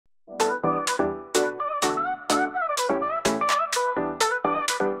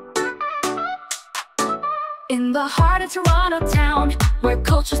In the heart of Toronto town, where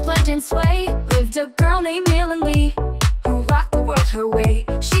cultures blend and sway, lived a girl named Meilin Lee, who rocked the world her way.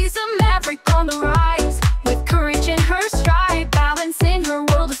 She's a maverick on the rise, with courage in her stride, balancing her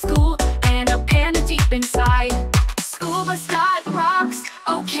world of school and a panda deep inside. SchoolBus.Rocks,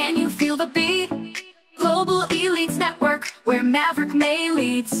 oh can you feel the beat? Global elites network, where Maverick May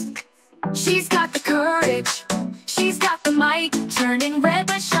leads. She's got the courage, she's got the might, turning red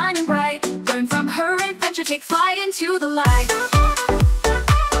but shining bright. Learn from her adventure, take flight into the light.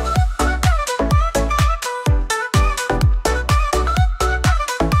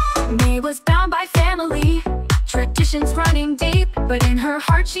 May was bound by family, traditions running deep, but in her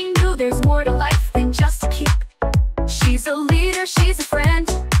heart she knew there's more to life than just to keep. She's a leader, she's a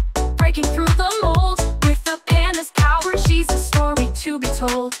friend, breaking through the mold. With a panda's power, she's a story to be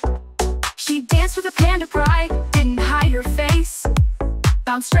told. She danced with a panda pride, didn't hide her face,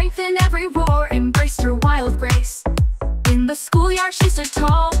 found strength in every roar, embraced her wild grace. In the schoolyard she stood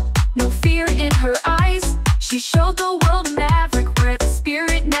tall, no fear in her eyes. She showed the world a maverick where the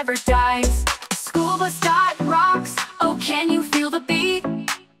spirit never dies. SchoolBus.Rocks, oh can you feel the beat?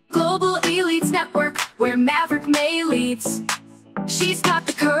 Global elites network, where Maverick May leads. She's got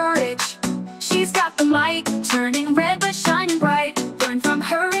the courage, she's got the might, turning red but shining bright. Learn from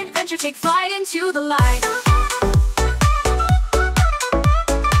her adventure, take flight into the light.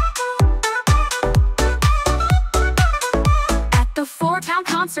 At the 4-pound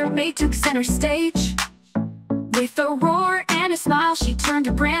concert, May took center stage. With a roar and a smile, she turned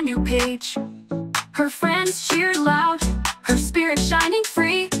a brand new page. Her friends cheered loud, her spirit shining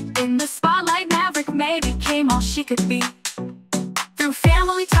free. In the spotlight, Maverick May became all she could be. Through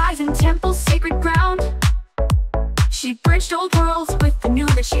family ties and temple's sacred ground, she bridged old worlds with the new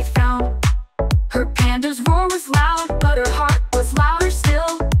that she found. Her panda's roar was loud, but her heart was louder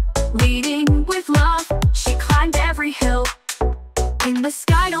still. Leading with love, she climbed every hill. In the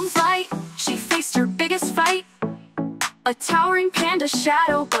sky dome's light, she faced her biggest fight. A towering panda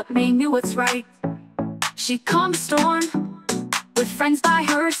shadow, but May knew what's right. She calmed the storm, with friends by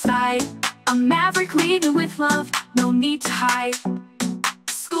her side. A maverick leader with love, no need to hide.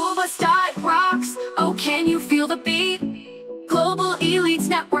 SchoolBus.Rocks, oh can you feel the beat? Global elites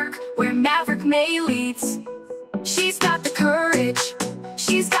network, where Maverick May leads. She's got the courage,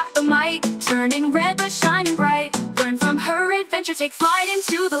 she's got the might, turning red but shining bright. Learn from her adventure, take flight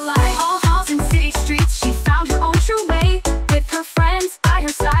into the light. All halls and city streets, she found her own true way. With her friends by her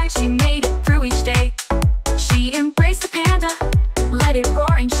side, she made it through each day. She embraced the panda, let it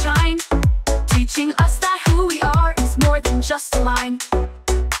roar and shine, teaching us that who we are is more than just a line.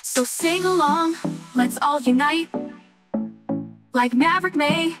 So sing along, let's all unite. Like Maverick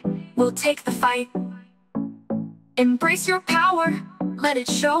May, we'll take the fight. Embrace your power, let it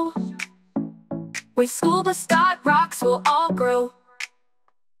show. With SchoolBus.Rocks, we'll all grow.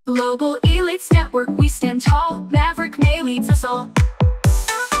 Global Elites Network, we stand tall. Maverick May leads us all.